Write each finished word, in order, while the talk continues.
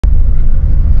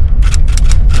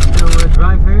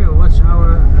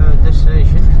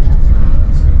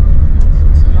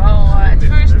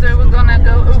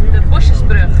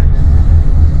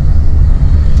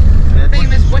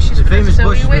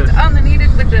We went underneath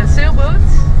it with the sailboat,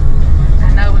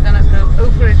 and now we're gonna go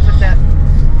over it with the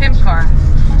PIM car.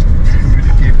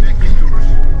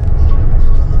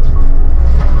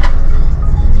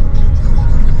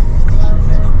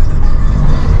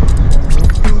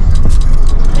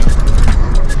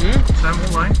 Zijn we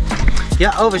online?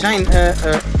 Ja, we zijn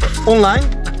online.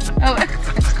 Oh,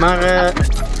 echt? Maar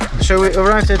so we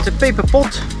arrived at the paper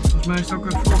pot. Volgens mij is het ook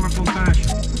een former plantage.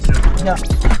 Ja.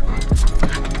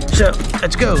 So,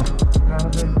 let's go.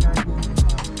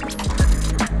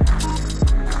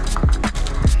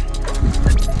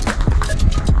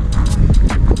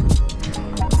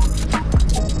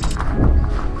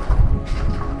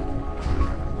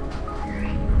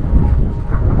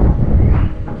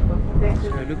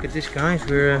 Look at this, guys.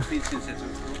 We're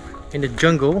in the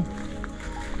jungle.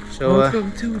 So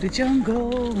welcome to the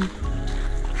jungle.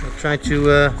 I'll try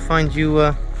to find you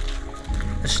a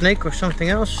snake or something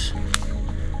else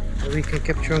that we can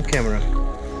capture on camera.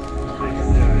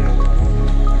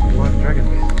 White dragon.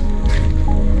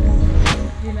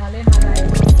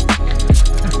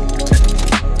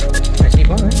 Hij is niet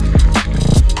bang, hè?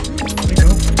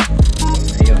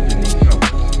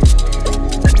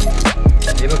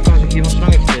 Je hebt ook kans dat je hier wel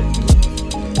slangetje zit.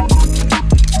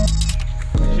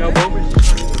 Jouw boom is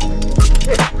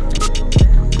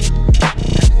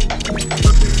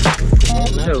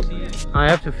So, I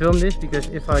have to film this because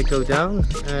if I go down,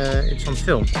 it's on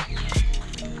film.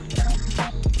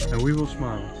 And we will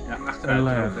smile. Ja, achteruit.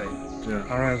 laugh. Ja.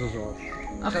 Our eyes is off.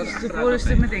 Achterstevoren is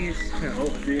het met dinges. Ja,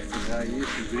 ogen dicht, dan ga je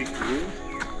eerst de drink door.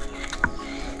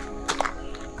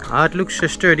 Ah, it looks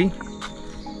sturdy.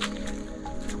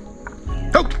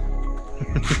 Oh!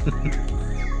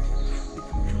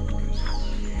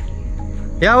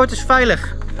 Ja, het is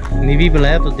veilig. Niet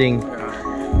wiebelen, hè, dat ding.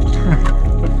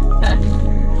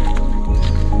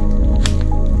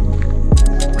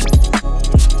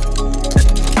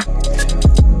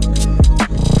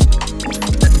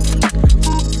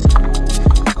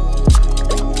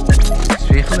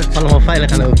 Allemaal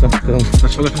veilig aan de overkant gekomen. Dat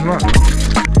is wel even zwaar.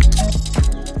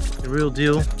 The real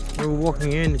deal. We're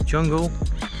walking here in the jungle.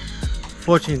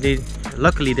 Fortunately,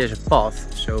 luckily there's a path,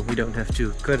 so we don't have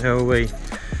to cut our way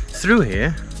through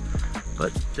here.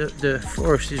 But the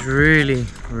forest is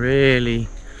really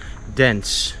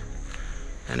dense.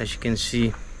 And as you can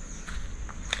see,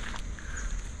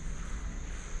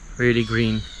 really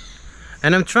green.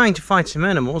 And I'm trying to find some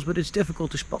animals, but it's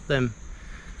difficult to spot them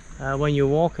when you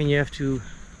walk, and you have to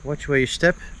watch where you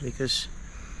step, because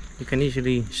you can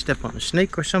easily step on a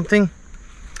snake or something.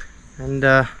 And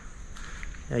yeah,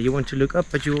 you want to look up,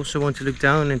 but you also want to look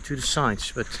down and to the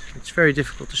sides, but it's very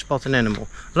difficult to spot an animal.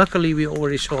 Luckily we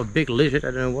already saw a big lizard.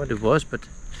 I don't know what it was, but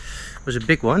it was a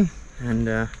big one,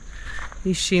 and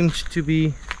he seemed to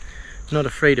be not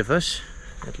afraid of us,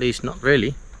 at least not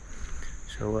really.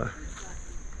 So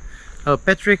oh,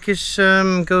 Patrick is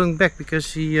going back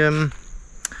because he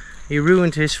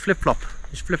ruined his flip-flop.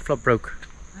 His flip-flop broke.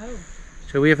 Oh.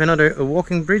 So we have another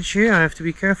walking bridge here. I have to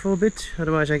be careful a bit,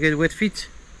 otherwise I get wet feet.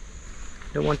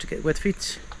 Don't want to get wet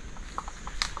feet.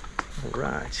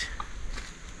 Alright.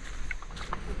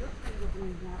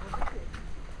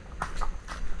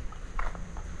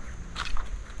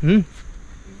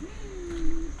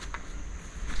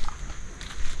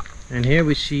 And here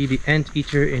we see the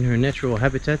anteater in her natural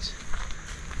habitat.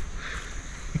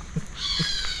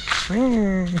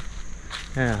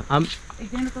 Yeah,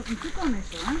 Ik denk dat dat een toekan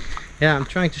is, hoor. yeah, I'm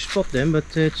trying to spot them,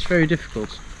 but it's very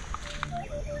difficult.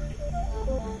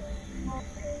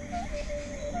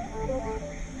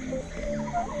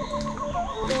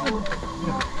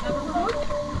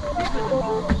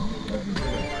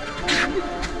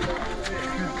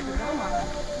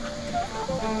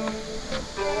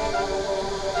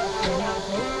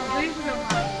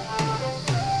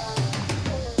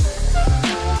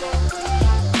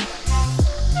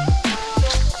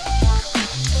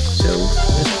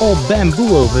 All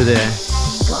bamboo over there.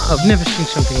 Wow, I've never seen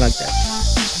something like that.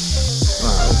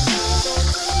 Wow.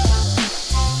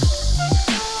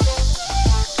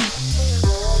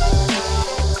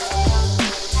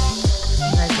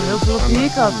 Lijkt er heel veel op die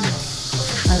hikap.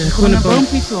 Dat is een groene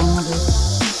boompython.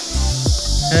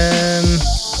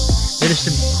 Dit is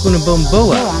de groene boom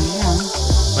boa. Ja.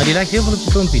 Maar die lijkt heel veel op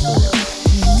de boompython. Ja.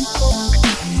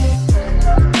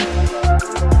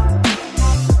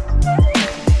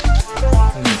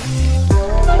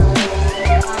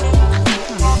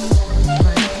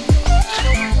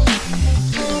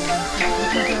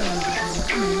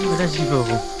 Dat is die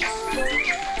vogel.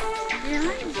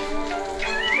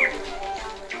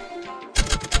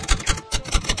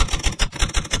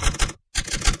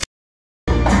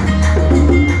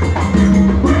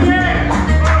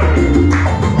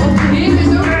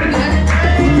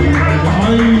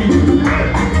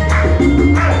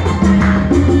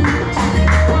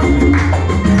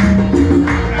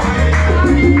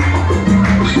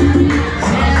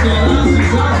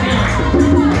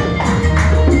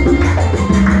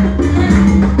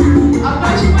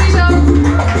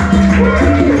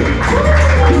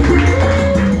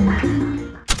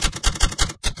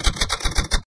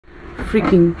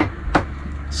 freaking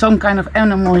some kind of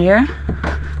animal here.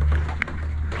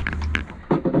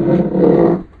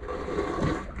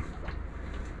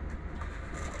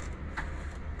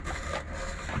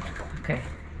 Okay,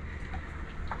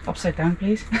 upside down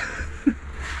please.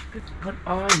 What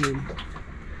are you?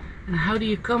 And how do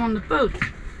you come on the boat?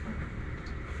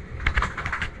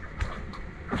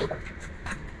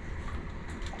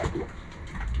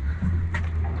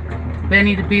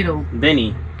 Benny the beetle.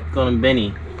 Benny. Call him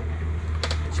Benny.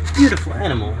 It's a beautiful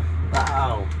animal.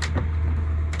 Wow.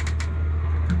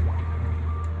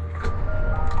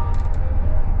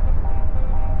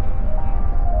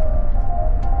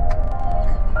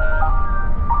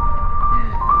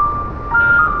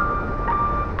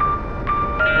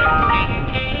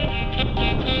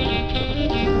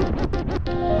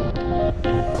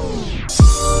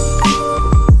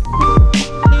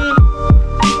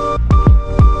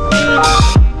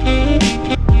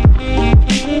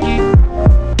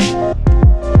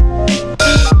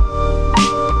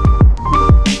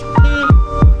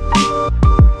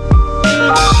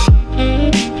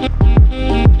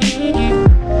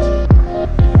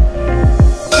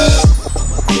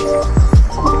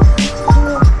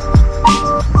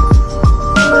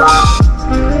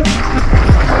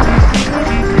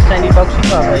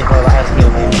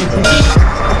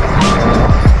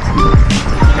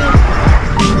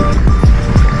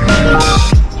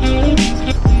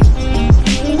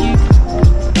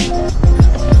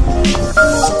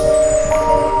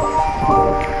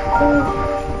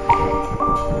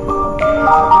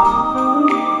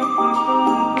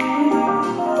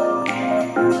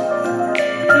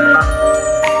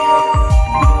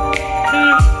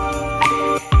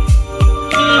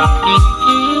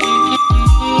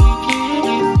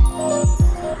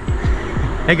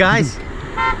 Hey guys,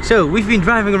 so we've been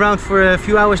driving around for a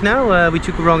few hours now. We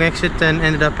took a wrong exit and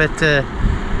ended up at a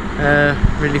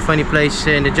really funny place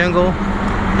in the jungle.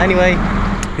 Anyway,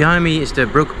 behind me is the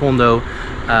Brokopondo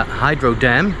hydro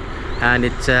dam, and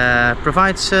it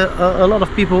provides a lot of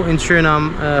people in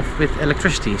Suriname with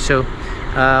electricity. So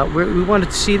we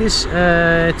wanted to see this.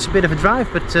 It's a bit of a drive,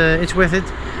 but it's worth it.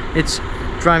 It's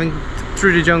driving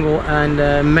through the jungle and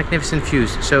magnificent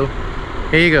views. So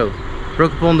here you go.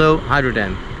 Brokopondo Hydro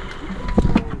Dam.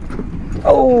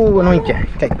 Oh, een hondje.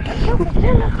 Kijk.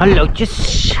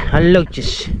 Hallootjes.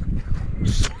 Hallootjes.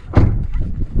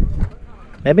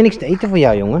 We hebben niks te eten voor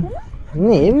jou, jongen.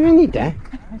 Nee, hebben we niet, hè.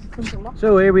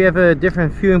 So here we have a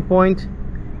different viewing point.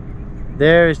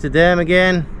 There is the dam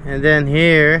again. And then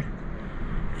here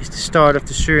is the start of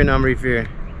the Suriname River.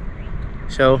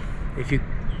 So if you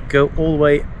go all the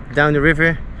way down the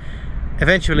river,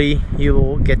 eventually you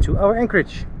will get to our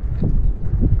anchorage.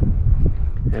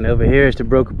 And over here is the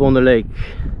Brokopondo Lake.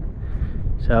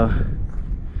 So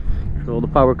that's where all the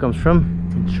power comes from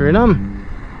in Suriname.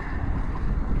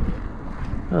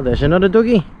 Oh, there's another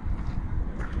doggy.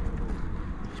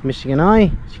 He's missing an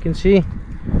eye, as you can see.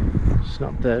 It's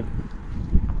not the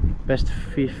best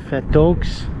fed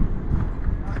dogs.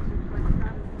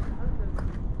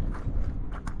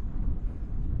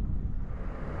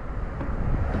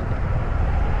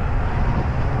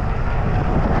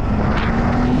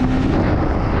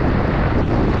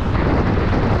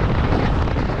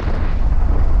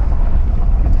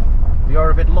 We are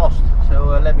a bit lost,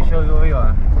 so let me show you where we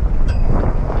are.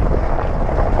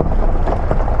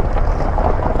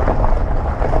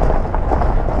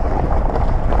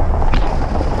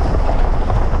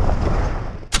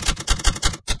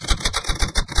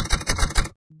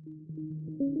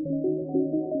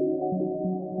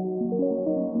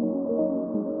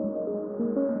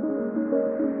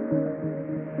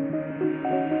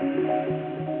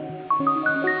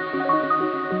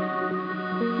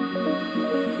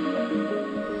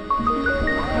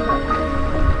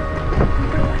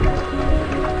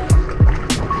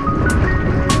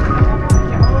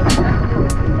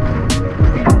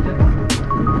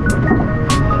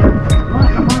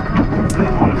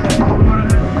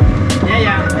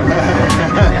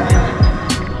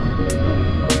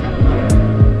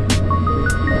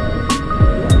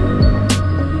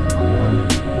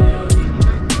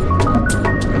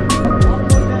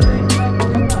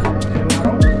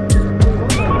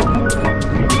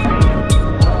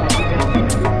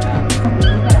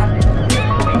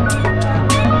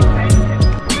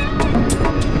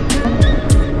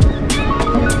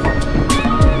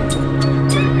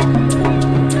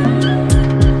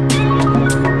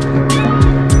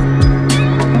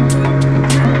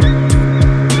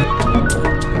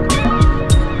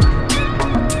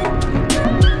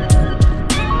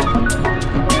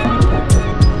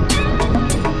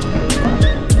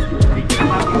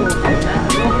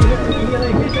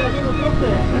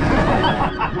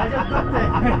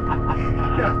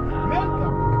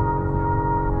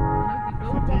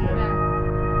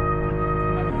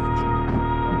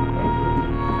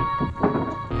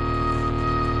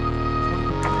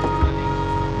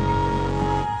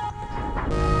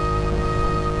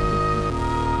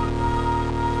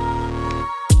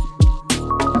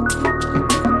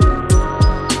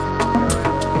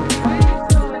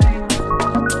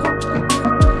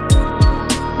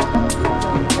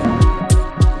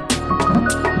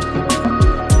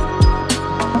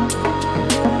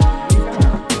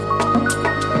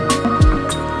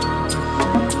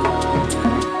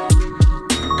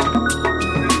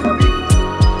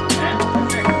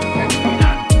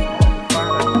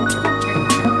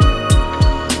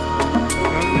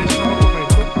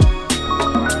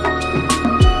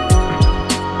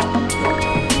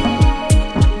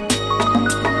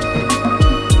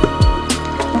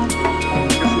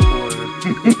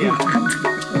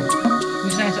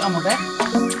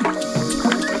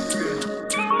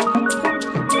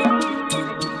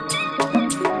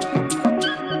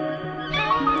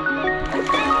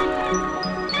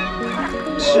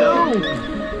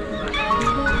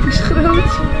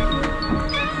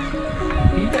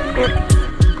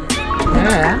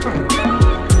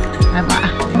 Ja,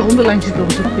 maar de onderlijn zit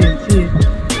op zo'n punt, zie je.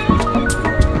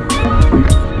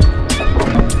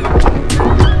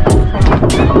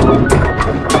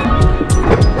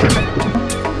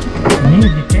 Nee,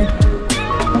 die ken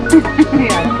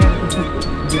Ja,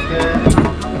 dat ken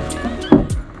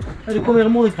ik. er komt weer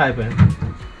een mooie kruipen.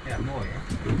 Ja, mooi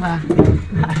hè. Maar,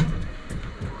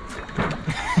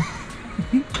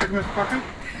 Kan ik hem even pakken?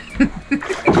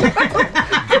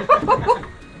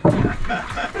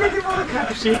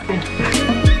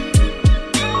 Zeker.